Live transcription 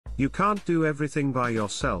You can't do everything by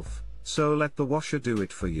yourself, so let the washer do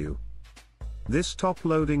it for you. This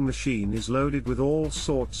top-loading machine is loaded with all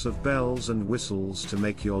sorts of bells and whistles to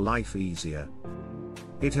make your life easier.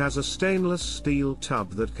 It has a stainless steel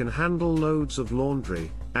tub that can handle loads of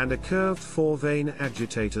laundry, and a curved 4-vane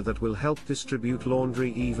agitator that will help distribute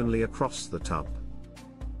laundry evenly across the tub.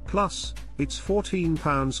 Plus, its 14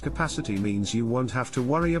 pounds capacity means you won't have to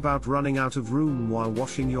worry about running out of room while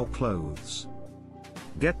washing your clothes.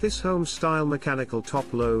 Get this home-style mechanical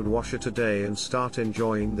top-load washer today and start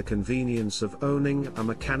enjoying the convenience of owning a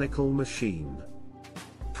mechanical machine.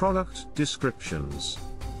 Product descriptions.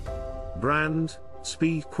 Brand,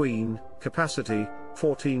 Speed Queen, capacity,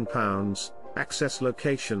 14 pounds, access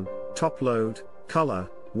location, top load, color,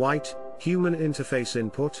 white, human interface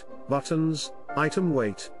input, buttons, item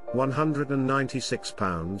weight, 196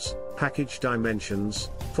 pounds, package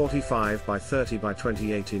dimensions, 45 by 30 by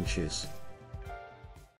 28 inches.